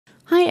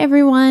Hi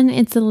everyone,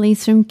 it's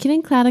Elise from Kid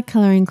and Clouder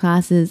Colouring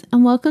Classes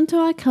and welcome to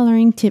our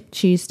Colouring Tip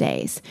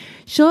Tuesdays,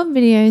 short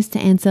videos to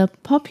answer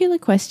popular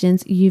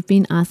questions you've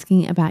been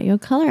asking about your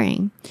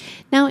colouring.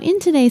 Now in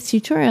today's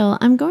tutorial,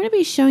 I'm going to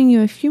be showing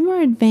you a few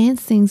more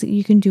advanced things that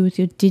you can do with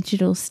your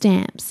digital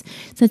stamps,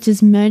 such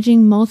as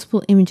merging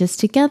multiple images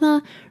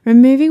together,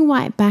 removing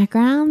white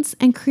backgrounds,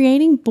 and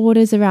creating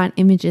borders around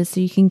images so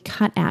you can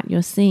cut out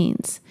your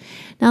scenes.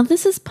 Now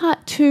this is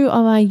part 2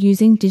 of our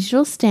Using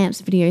Digital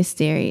Stamps video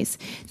series,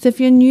 so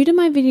if you're new to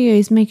my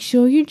videos, make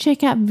sure you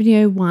check out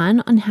video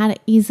 1 on how to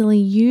easily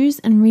use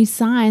and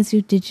resize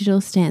your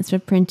digital stamps for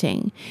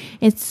printing.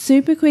 It's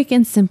super quick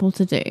and simple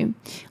to do.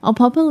 I'll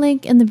pop a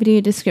link in the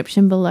video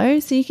description below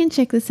so you can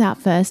check this out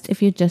first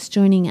if you're just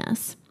joining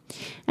us.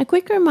 A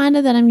quick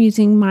reminder that I'm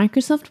using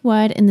Microsoft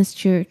Word in this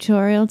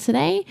tutorial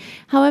today.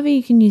 However,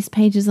 you can use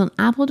Pages on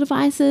Apple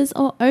devices,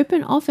 or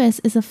OpenOffice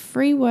is a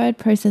free word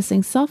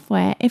processing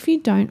software if you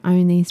don't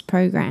own these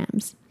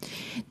programs.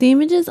 The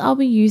images I'll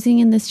be using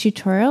in this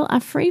tutorial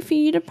are free for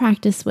you to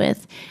practice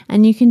with,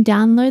 and you can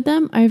download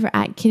them over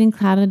at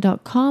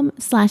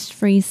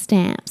kidandclouder.com/free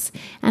stamps.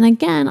 And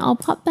again, I'll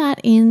pop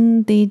that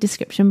in the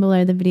description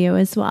below the video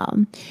as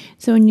well.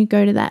 So when you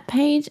go to that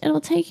page,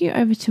 it'll take you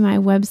over to my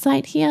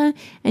website here,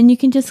 and you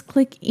can just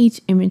click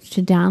each image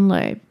to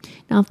download.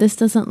 Now, if this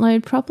doesn't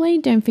load properly,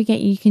 don't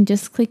forget you can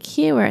just click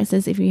here where it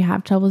says if you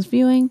have troubles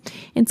viewing.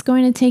 It's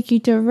going to take you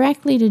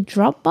directly to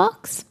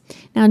Dropbox.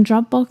 Now,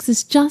 Dropbox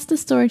is just a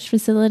storage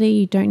facility.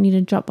 You don't need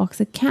a Dropbox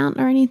account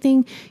or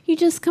anything. You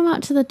just come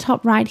up to the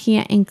top right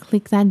here and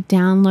click that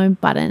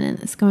download button, and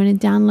it's going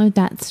to download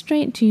that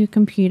straight to your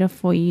computer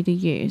for you to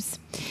use.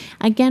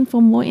 Again,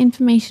 for more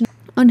information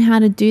on how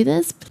to do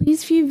this,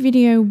 please view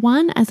video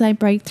 1 as I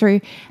break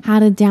through how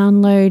to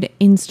download,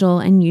 install,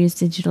 and use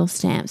digital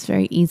stamps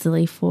very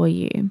easily for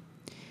you.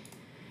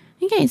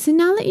 Okay, so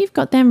now that you've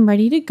got them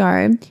ready to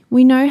go,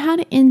 we know how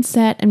to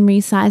insert and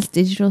resize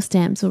digital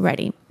stamps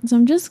already. So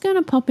I'm just going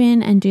to pop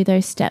in and do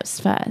those steps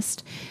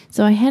first.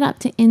 So I head up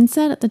to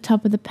Insert at the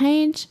top of the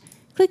page,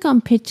 click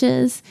on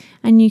Pictures,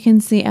 and you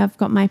can see I've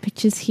got my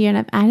pictures here, and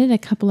I've added a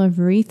couple of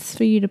wreaths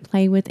for you to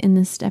play with in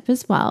this step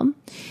as well.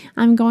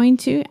 I'm going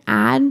to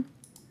add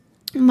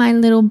my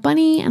little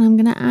bunny, and I'm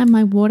going to add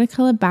my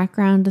watercolor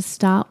background to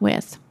start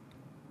with.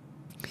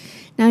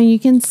 Now you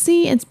can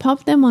see it's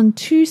popped them on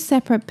 2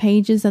 separate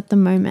pages at the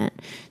moment.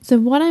 So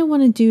what I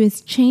want to do is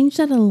change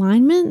that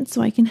alignment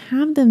so I can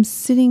have them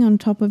sitting on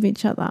top of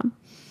each other.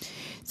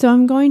 So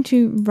I'm going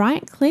to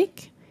right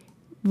click,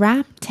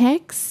 wrap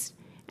text,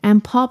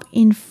 and pop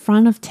in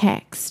front of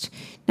text.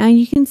 Now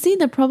you can see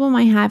the problem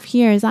I have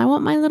here is I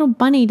want my little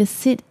bunny to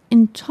sit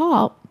in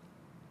top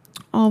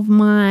of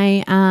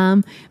my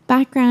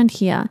background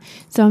here.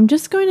 So I'm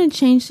just going to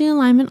change the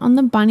alignment on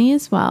the bunny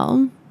as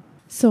well,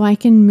 so I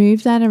can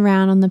move that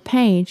around on the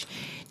page.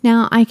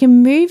 Now I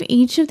can move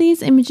each of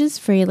these images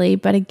freely,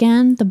 but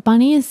again, the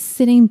bunny is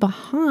sitting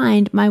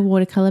behind my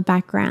watercolor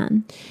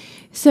background.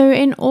 So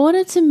in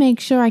order to make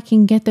sure I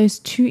can get those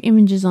 2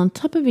 images on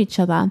top of each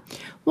other,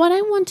 what I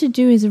want to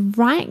do is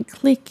right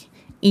click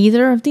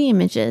either of the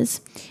images,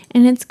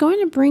 and it's going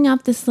to bring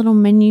up this little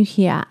menu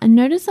here. And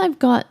notice I've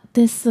got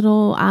this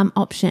little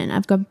option.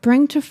 I've got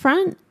bring to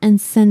front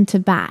and send to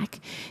back.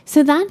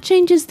 So that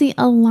changes the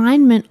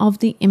alignment of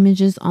the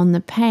images on the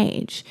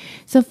page.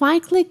 So if I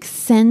click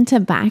send to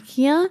back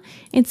here,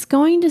 it's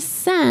going to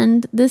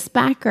send this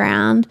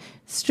background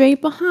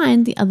straight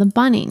behind the other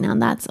bunny. Now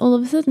that's all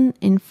of a sudden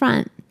in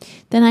front.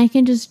 Then I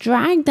can just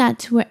drag that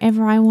to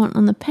wherever I want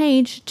on the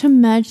page to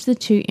merge the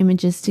 2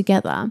 images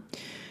together.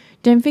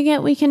 Don't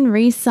forget we can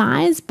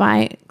resize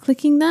by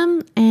clicking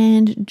them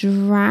and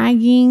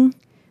dragging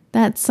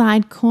that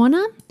side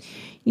corner.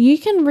 You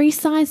can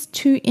resize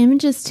 2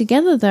 images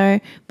together though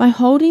by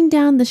holding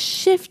down the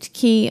Shift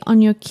key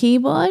on your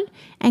keyboard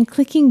and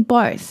clicking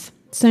both.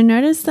 So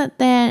notice that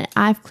there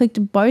I've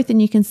clicked both,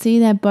 and you can see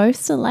they're both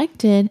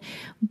selected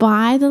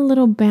by the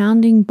little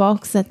bounding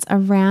box that's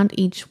around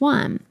each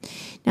one.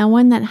 Now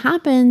when that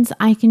happens,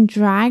 I can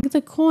drag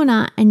the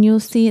corner and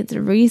you'll see it's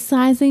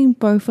resizing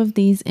both of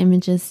these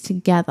images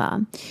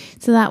together.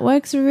 So that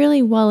works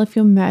really well if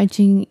you're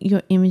merging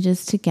your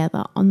images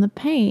together on the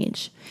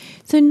page.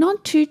 So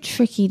not too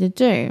tricky to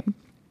do.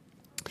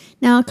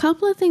 Now, a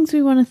couple of things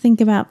we want to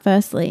think about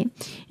firstly.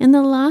 In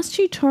the last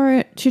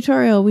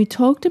tutorial, we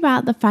talked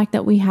about the fact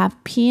that we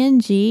have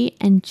PNG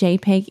and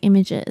JPEG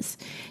images.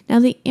 Now,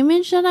 the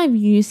image that I've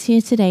used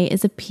here today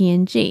is a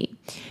PNG.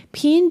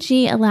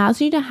 PNG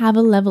allows you to have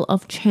a level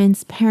of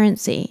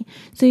transparency.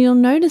 So you'll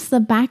notice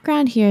the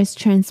background here is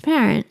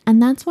transparent,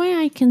 and that's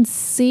why I can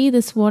see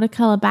this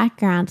watercolor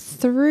background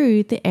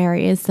through the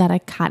areas that are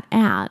cut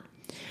out.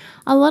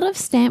 A lot of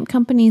stamp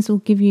companies will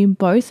give you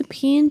both a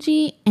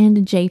PNG and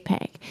a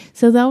JPEG,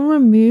 so they'll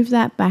remove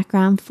that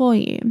background for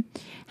you.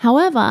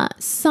 However,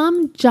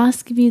 some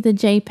just give you the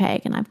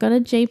JPEG, and I've got a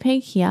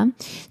JPEG here.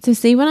 So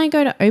see, when I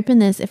go to open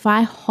this, if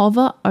I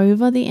hover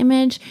over the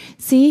image,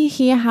 see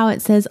here how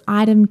it says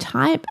item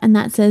type and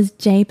that says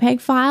JPEG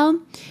file.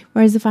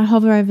 Whereas if I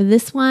hover over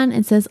this one,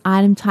 it says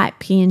item type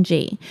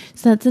PNG.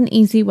 So that's an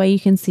easy way you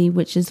can see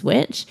which is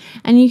which.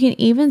 And you can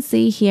even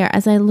see here,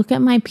 as I look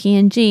at my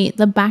PNG,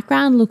 the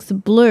background looks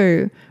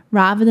blue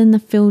rather than the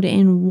filled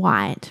in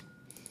white.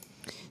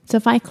 So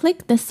if I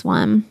click this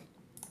one,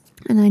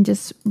 and I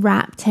just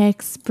wrap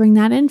text, bring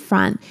that in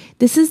front.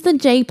 This is the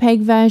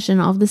JPEG version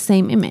of the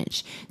same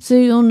image. So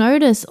you'll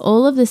notice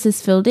all of this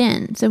is filled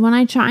in. So when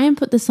I try and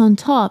put this on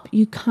top,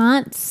 you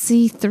can't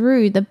see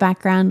through the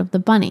background of the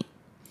bunny.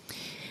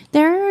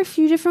 There are a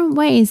few different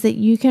ways that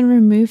you can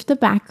remove the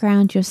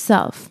background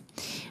yourself.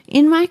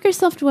 In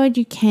Microsoft Word,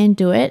 you can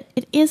do it.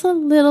 It is a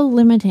little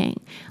limiting.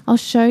 I'll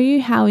show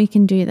you how we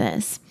can do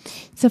this.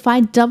 So if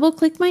I double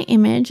click my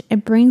image,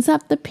 it brings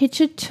up the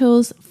Picture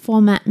Tools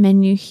format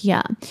menu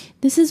here.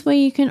 This is where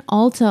you can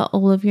alter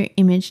all of your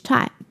image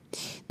type.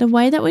 The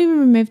way that we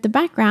remove the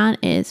background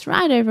is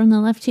right over on the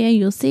left here,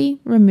 you'll see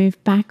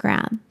remove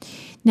background.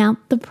 Now,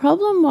 the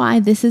problem why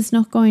this is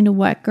not going to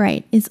work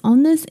great is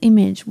on this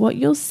image, what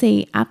you'll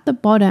see at the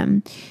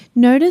bottom,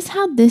 notice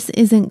how this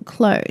isn't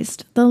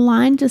closed. The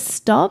line just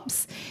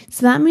stops.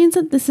 So that means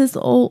that this is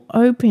all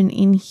open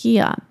in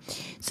here.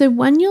 So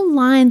when your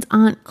lines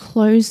aren't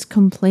closed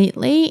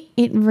completely,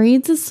 it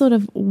reads as sort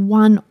of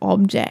one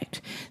object.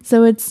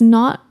 So it's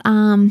not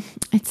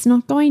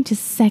going to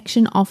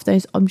section off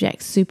those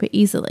objects super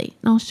easily.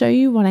 And I'll show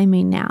you what I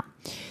mean now.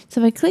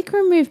 So if I click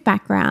remove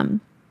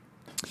background,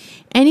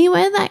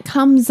 anywhere that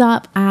comes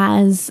up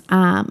as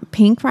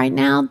pink right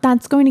now,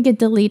 that's going to get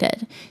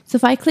deleted. So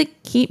if I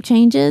click keep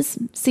changes,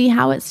 see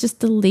how it's just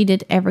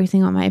deleted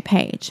everything on my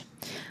page.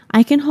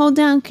 I can hold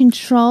down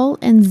Control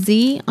and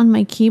Z on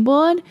my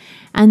keyboard,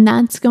 and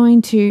that's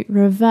going to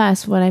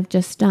reverse what I've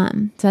just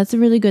done. So that's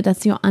really good.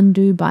 That's your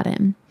undo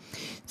button.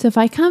 So if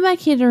I come back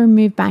here to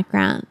remove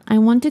background, I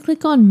want to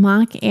click on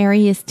mark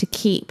areas to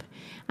keep.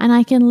 And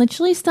I can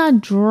literally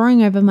start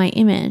drawing over my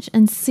image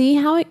and see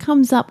how it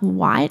comes up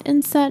white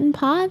in certain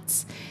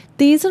parts.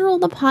 These are all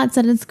the parts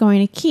that it's going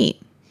to keep.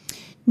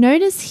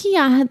 Notice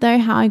here though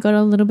how I got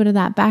a little bit of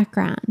that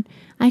background.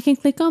 I can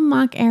click on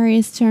mark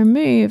areas to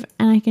remove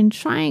and I can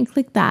try and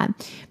click that.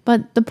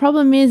 But the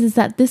problem is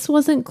that this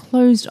wasn't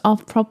closed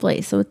off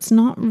properly, so it's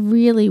not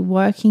really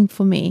working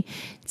for me.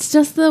 It's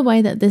just the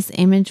way that this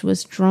image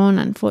was drawn,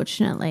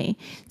 unfortunately.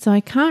 So I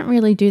can't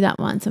really do that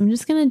one. So I'm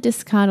just going to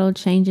discard all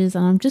changes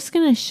and I'm just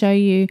going to show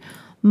you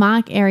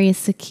mark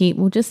areas to keep.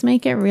 We'll just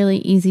make it really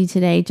easy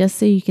today just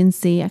so you can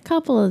see a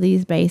couple of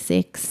these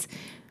basics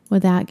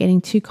without getting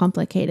too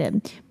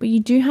complicated. But you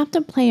do have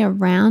to play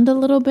around a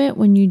little bit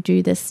when you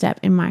do this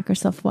step in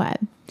Microsoft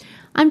Word.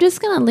 I'm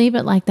just going to leave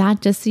it like that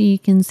just so you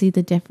can see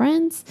the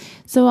difference.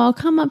 So I'll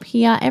come up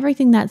here,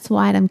 everything that's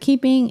white I'm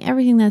keeping,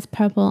 everything that's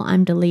purple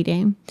I'm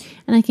deleting.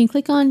 And I can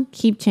click on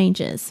keep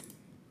changes.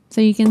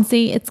 So you can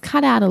see it's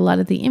cut out a lot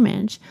of the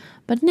image.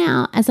 But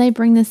now as I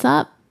bring this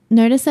up,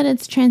 notice that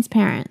it's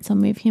transparent. So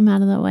I'll move him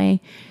out of the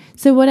way.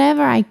 So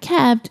whatever I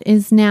kept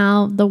is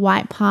now the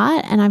white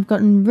part and I've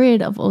gotten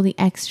rid of all the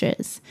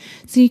extras.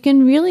 So you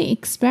can really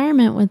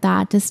experiment with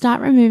that to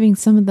start removing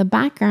some of the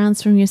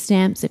backgrounds from your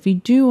stamps if you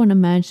do want to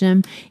merge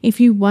them, if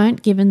you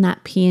weren't given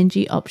that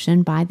PNG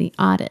option by the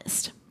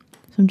artist.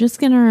 So I'm just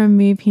going to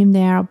remove him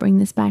there. I'll bring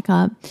this back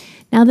up.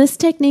 Now this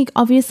technique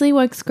obviously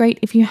works great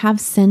if you have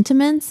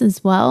sentiments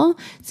as well.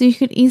 So you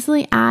could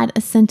easily add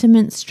a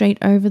sentiment straight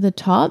over the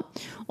top,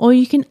 or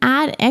you can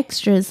add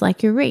extras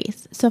like your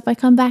wreath. So if I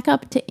come back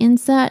up to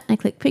insert, I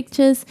click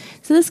pictures.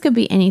 So this could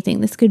be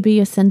anything. This could be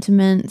your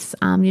sentiments,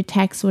 your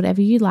text,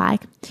 whatever you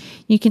like.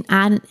 You can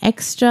add an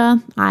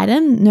extra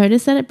item.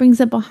 Notice that it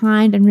brings it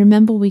behind, and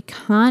remember we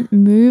can't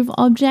move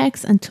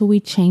objects until we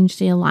change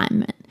the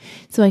alignment.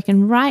 So I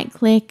can right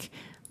click,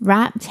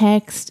 wrap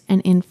text,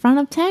 and in front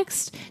of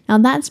text. Now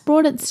that's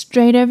brought it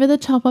straight over the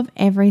top of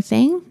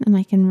everything, and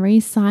I can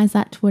resize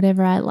that to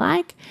whatever I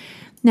like.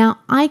 Now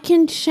I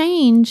can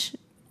change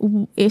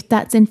if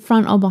that's in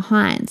front or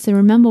behind. So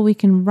remember, we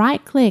can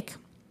right click,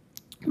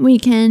 we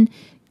can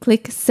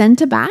click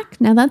center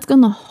back. Now that's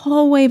gone the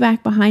whole way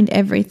back behind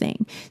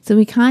everything. So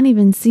we can't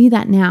even see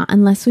that now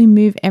unless we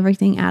move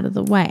everything out of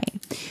the way.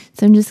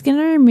 So I'm just going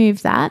to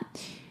remove that.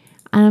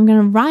 And I'm going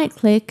to right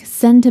click,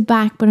 send to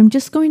back, but I'm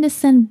just going to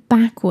send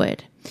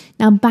backward.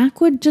 Now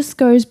backward just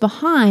goes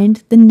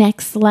behind the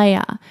next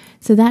layer.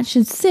 So that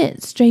should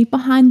sit straight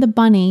behind the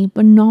bunny,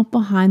 but not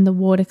behind the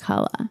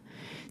watercolor.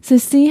 So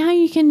see how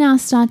you can now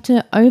start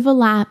to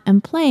overlap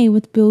and play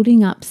with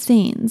building up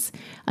scenes.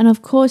 And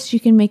of course you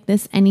can make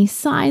this any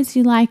size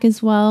you like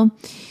as well.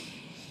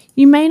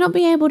 You may not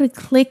be able to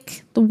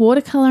click the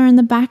watercolor in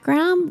the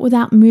background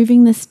without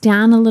moving this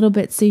down a little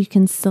bit so you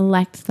can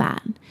select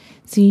that.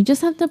 So you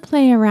just have to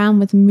play around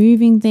with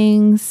moving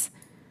things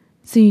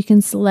so you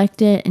can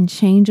select it and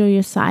change all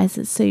your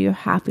sizes so you're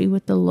happy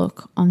with the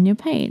look on your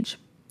page.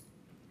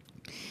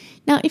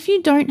 Now, if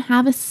you don't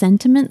have a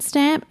sentiment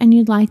stamp and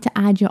you'd like to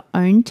add your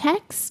own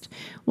text,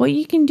 what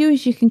you can do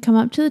is you can come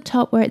up to the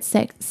top where it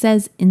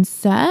says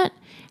Insert,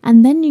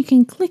 and then you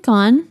can click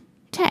on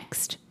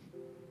Text.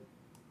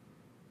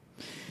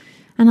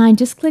 And I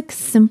just click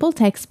Simple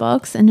Text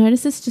Box, and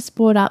notice it's just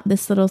brought up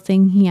this little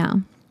thing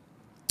here.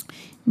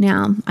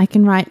 Now, I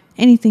can write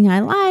anything I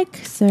like,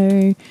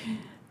 so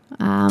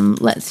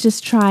let's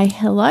just try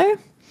hello.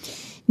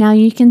 Now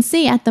you can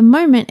see at the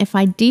moment, if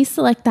I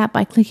deselect that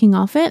by clicking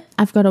off it,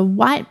 I've got a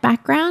white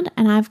background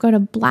and I've got a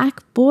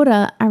black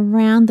border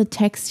around the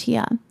text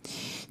here.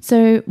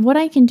 So what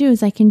I can do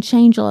is I can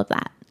change all of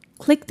that.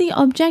 Click the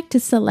object to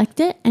select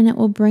it and it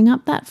will bring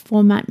up that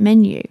format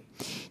menu.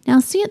 Now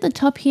see at the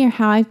top here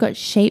how I've got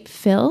shape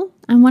fill.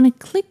 I want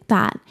to click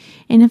that,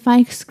 and if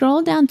I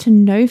scroll down to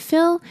no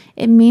fill,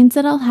 it means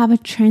that I'll have a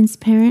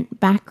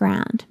transparent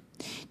background.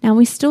 Now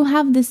we still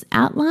have this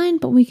outline,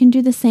 but we can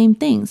do the same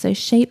thing. So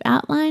shape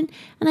outline,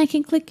 and I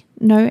can click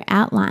no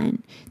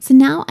outline. So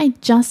now I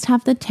just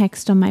have the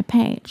text on my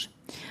page.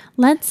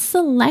 Let's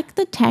select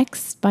the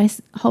text by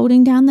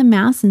holding down the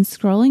mouse and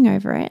scrolling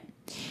over it.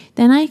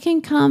 Then I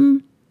can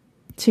come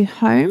to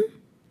home,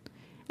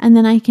 and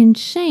then I can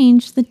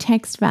change the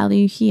text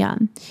value here.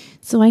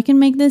 So I can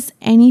make this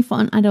any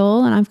font at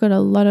all, and I've got a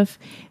lot of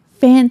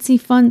fancy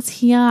fonts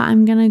here.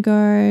 I'm gonna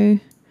go,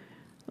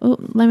 oh,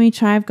 let me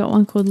try. I've got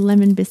one called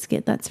Lemon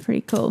Biscuit. That's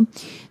pretty cool.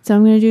 So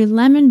I'm gonna do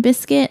Lemon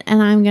Biscuit,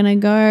 and I'm gonna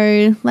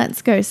go,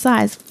 let's go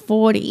size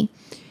 40.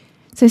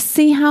 So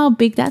see how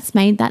big that's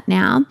made that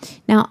now.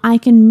 Now I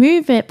can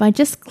move it by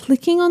just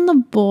clicking on the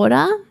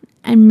border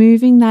and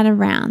moving that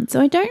around. So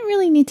I don't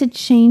really need to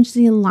change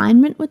the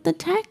alignment with the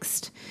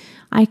text.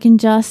 I can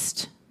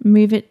just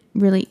move it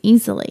really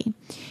easily.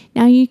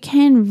 Now you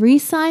can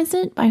resize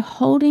it by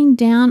holding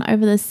down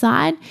over the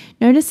side.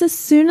 Notice as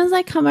soon as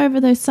I come over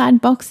those side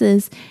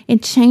boxes,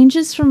 it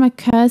changes from a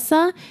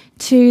cursor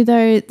to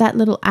that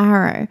little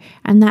arrow,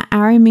 and that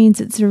arrow means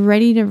it's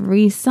ready to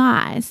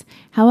resize.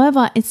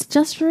 However, it's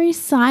just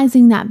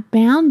resizing that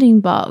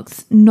bounding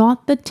box,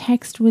 not the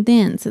text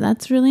within. So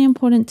that's really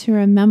important to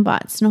remember.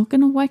 It's not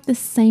going to work the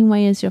same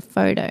way as your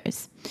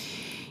photos.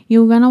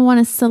 You're going to want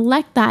to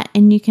select that,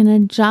 and you can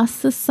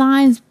adjust the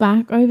size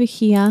back over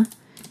here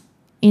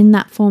in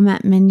that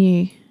format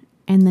menu,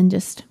 and then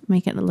just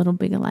make it a little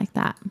bigger like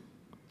that.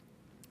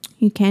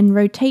 You can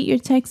rotate your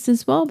text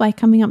as well by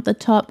coming up the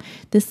top.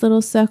 This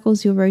little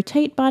circle's your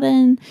rotate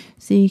button,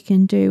 so you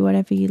can do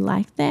whatever you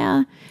like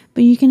there.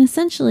 But you can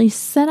essentially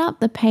set up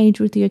the page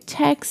with your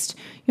text,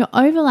 your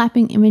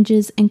overlapping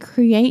images, and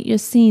create your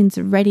scenes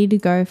ready to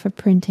go for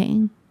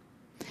printing.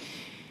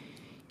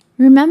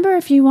 Remember,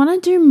 if you want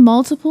to do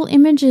multiple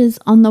images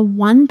on the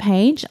one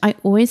page, I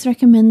always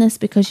recommend this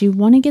because you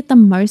want to get the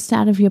most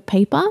out of your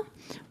paper.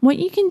 What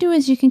you can do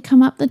is you can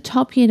come up the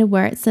top here to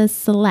where it says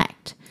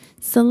select.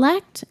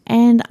 Select,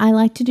 and I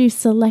like to do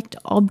select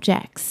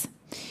objects.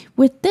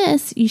 With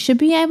this, you should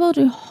be able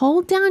to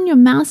hold down your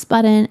mouse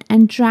button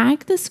and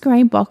drag this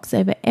gray box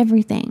over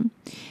everything.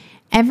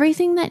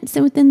 Everything that's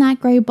within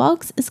that gray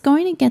box is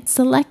going to get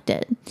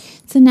selected.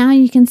 So now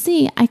you can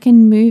see I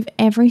can move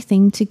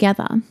everything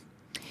together.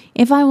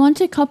 If I want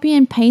to copy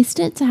and paste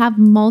it to have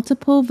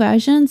multiple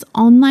versions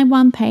on my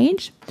one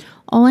page,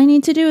 all I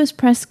need to do is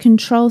press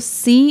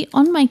Ctrl+C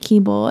on my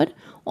keyboard,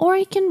 or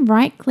I can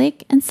right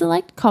click and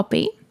select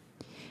copy.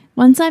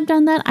 Once I've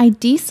done that, I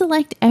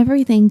deselect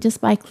everything just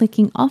by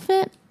clicking off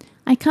it.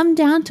 I come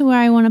down to where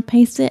I want to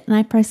paste it and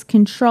I press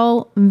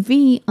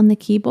Ctrl+V on the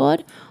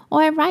keyboard,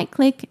 or I right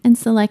click and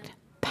select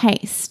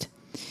paste.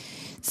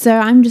 So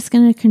I'm just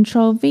going to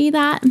Ctrl+V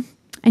that.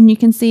 And you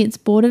can see it's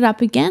bordered up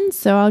again,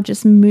 so I'll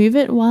just move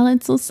it while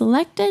it's all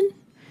selected,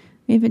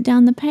 move it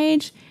down the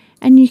page,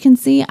 and you can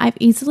see I've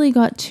easily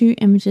got two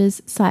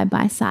images side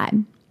by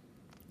side.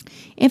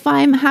 If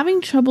I'm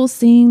having trouble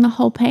seeing the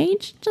whole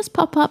page, just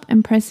pop up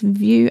and press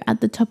View at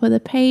the top of the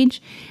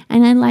page,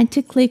 and I like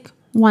to click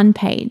One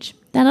Page.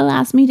 That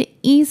allows me to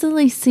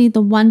easily see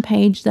the one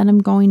page that I'm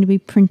going to be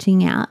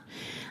printing out.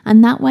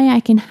 And that way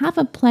I can have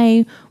a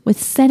play with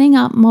setting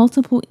up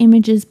multiple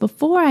images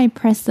before I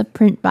press the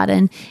print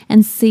button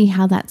and see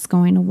how that's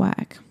going to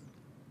work.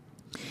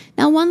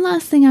 Now, one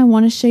last thing I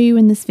want to show you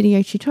in this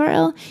video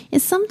tutorial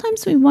is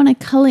sometimes we want to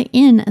color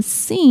in a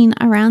scene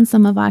around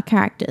some of our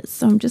characters.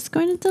 So I'm just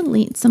going to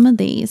delete some of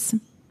these.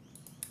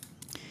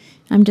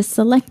 I'm just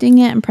selecting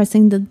it and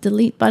pressing the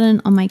delete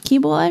button on my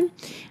keyboard, and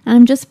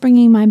I'm just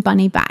bringing my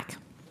bunny back.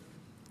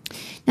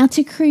 Now,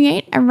 to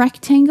create a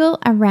rectangle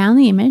around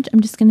the image, I'm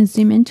just going to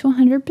zoom in to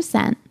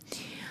 100%.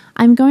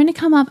 I'm going to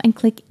come up and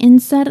click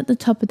Insert at the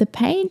top of the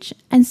page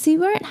and see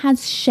where it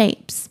has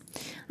shapes.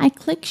 I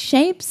click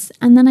Shapes,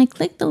 and then I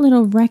click the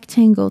little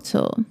rectangle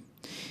tool.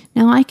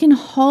 Now I can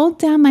hold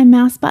down my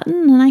mouse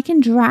button and I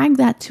can drag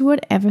that to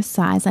whatever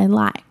size I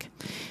like.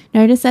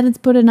 Notice that it's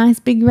put a nice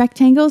big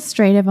rectangle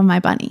straight over my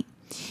bunny.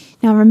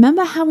 Now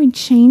remember how we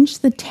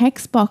changed the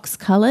text box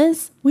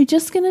colors? We're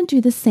just going to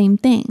do the same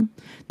thing.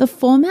 The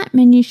format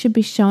menu should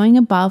be showing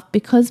above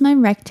because my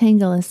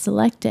rectangle is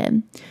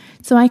selected.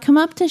 So I come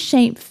up to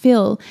shape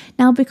fill.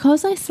 Now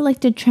because I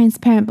selected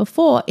transparent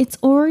before, it's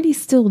already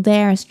still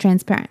there as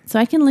transparent. So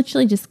I can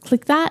literally just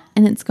click that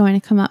and it's going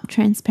to come up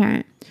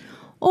transparent.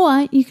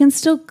 Or you can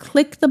still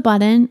click the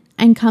button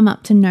and come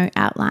up to no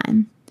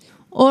outline.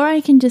 Or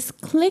I can just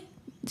click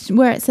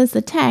where it says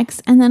the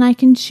text and then I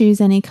can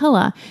choose any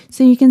color.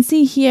 So you can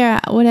see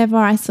here, whatever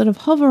I sort of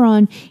hover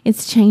on,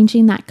 it's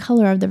changing that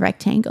color of the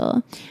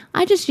rectangle.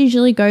 I just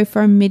usually go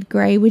for a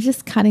mid-gray. We're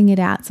just cutting it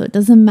out, so it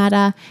doesn't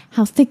matter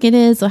how thick it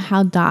is or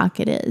how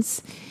dark it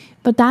is.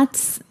 But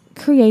that's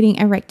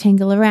creating a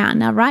rectangle around.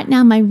 Now right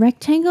now my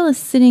rectangle is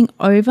sitting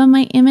over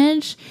my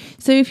image.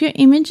 So if your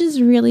image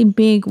is really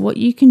big, what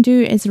you can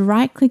do is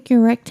right click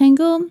your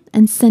rectangle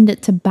and send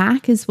it to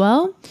back as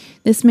well.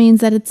 This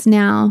means that it's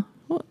now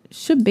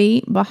should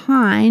be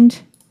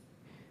behind.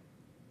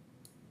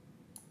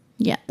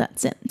 Yeah,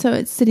 that's it. So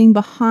it's sitting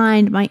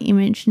behind my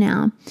image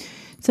now.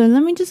 So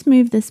let me just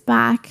move this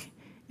back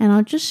and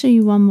I'll just show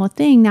you one more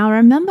thing. Now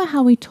remember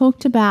how we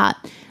talked about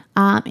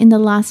in the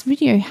last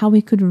video how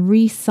we could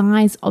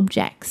resize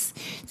objects.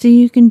 So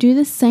you can do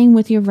the same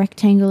with your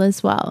rectangle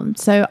as well.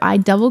 So I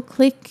double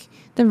click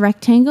the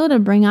rectangle to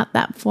bring up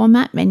that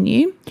format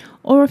menu.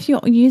 Or if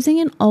you're using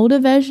an older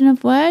version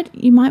of Word,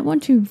 you might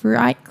want to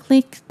right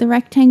click the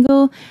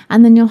rectangle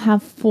and then you'll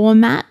have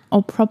format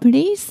or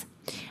properties.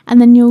 And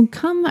then you'll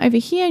come over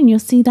here and you'll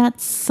see that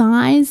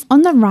size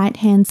on the right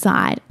hand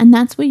side. And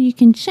that's where you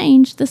can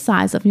change the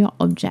size of your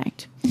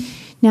object.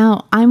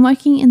 Now, I'm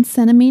working in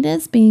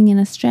centimeters being in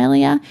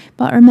Australia,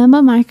 but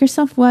remember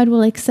Microsoft Word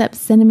will accept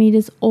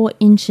centimeters or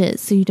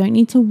inches, so you don't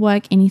need to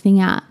work anything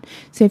out.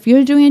 So if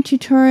you're doing a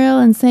tutorial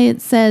and say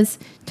it says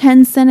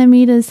 10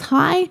 centimeters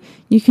high,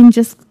 you can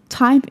just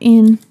type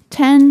in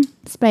 10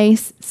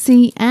 space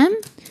cm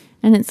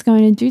and it's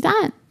going to do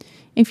that.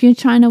 If you're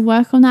trying to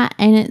work on that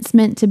and it's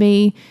meant to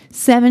be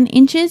 7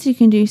 inches, you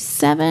can do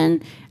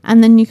 7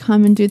 and then you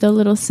come and do the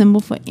little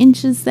symbol for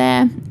inches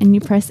there and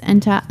you press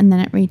enter and then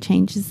it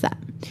rechanges that.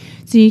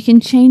 So you can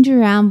change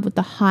around with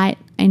the height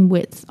and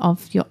width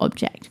of your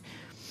object.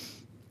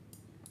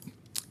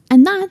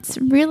 And that's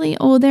really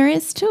all there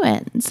is to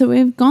it. So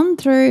we've gone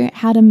through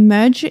how to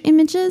merge your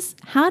images,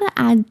 how to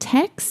add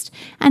text,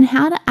 and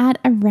how to add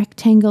a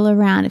rectangle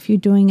around if you're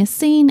doing a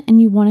scene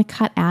and you want to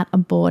cut out a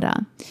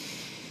border.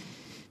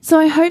 So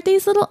I hope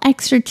these little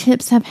extra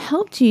tips have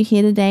helped you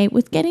here today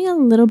with getting a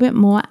little bit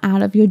more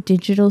out of your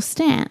digital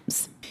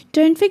stamps.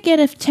 Don't forget,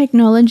 if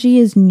technology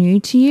is new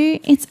to you,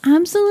 it's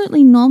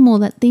absolutely normal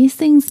that these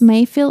things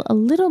may feel a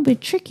little bit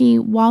tricky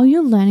while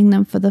you're learning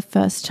them for the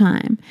first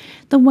time.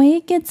 The way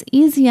it gets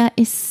easier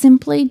is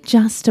simply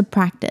just to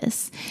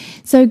practice.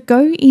 So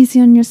go easy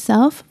on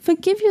yourself,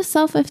 forgive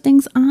yourself if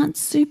things aren't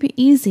super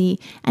easy,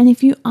 and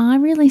if you are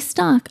really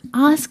stuck,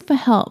 ask for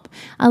help.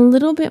 A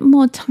little bit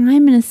more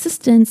time and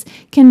assistance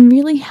can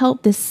really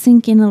help this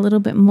sink in a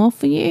little bit more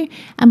for you,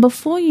 and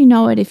before you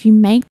know it, if you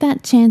make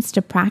that chance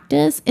to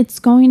practice, it's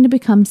going to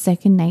become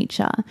second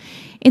nature.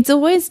 It's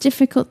always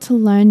difficult to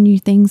learn new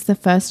things the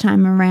first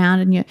time around,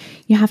 and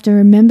you have to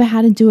remember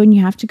how to do it and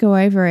you have to go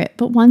over it.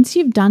 But once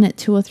you've done it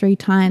 2 or 3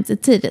 times,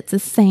 it's the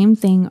same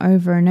thing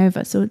over and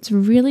over. So it's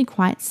really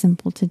quite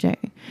simple to do.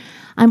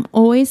 I'm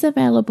always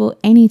available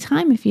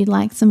anytime if you'd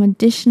like some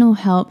additional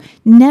help.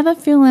 Never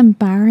feel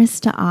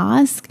embarrassed to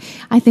ask.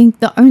 I think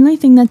the only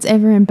thing that's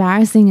ever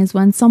embarrassing is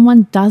when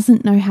someone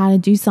doesn't know how to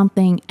do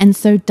something and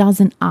so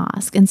doesn't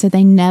ask, and so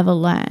they never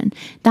learn.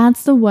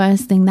 That's the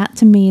worst thing. That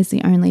to me is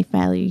the only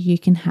failure you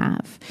can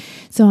have.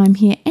 So I'm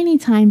here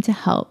anytime to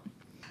help.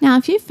 Now,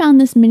 if you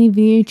found this mini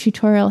video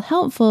tutorial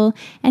helpful,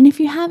 and if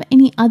you have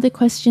any other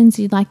questions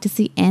you'd like to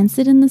see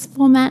answered in this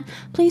format,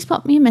 please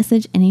pop me a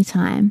message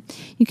anytime.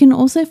 You can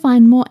also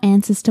find more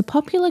answers to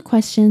popular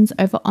questions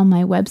over on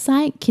my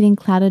website,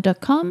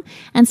 kittandclouder.com,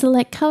 and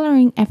select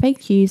Colouring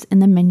FAQs in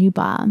the menu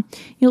bar.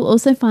 You'll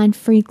also find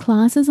free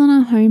classes on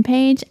our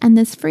homepage, and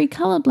there's free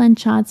colour blend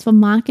charts for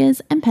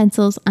markers and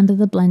pencils under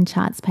the blend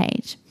charts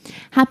page.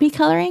 Happy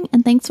colouring,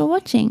 and thanks for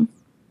watching.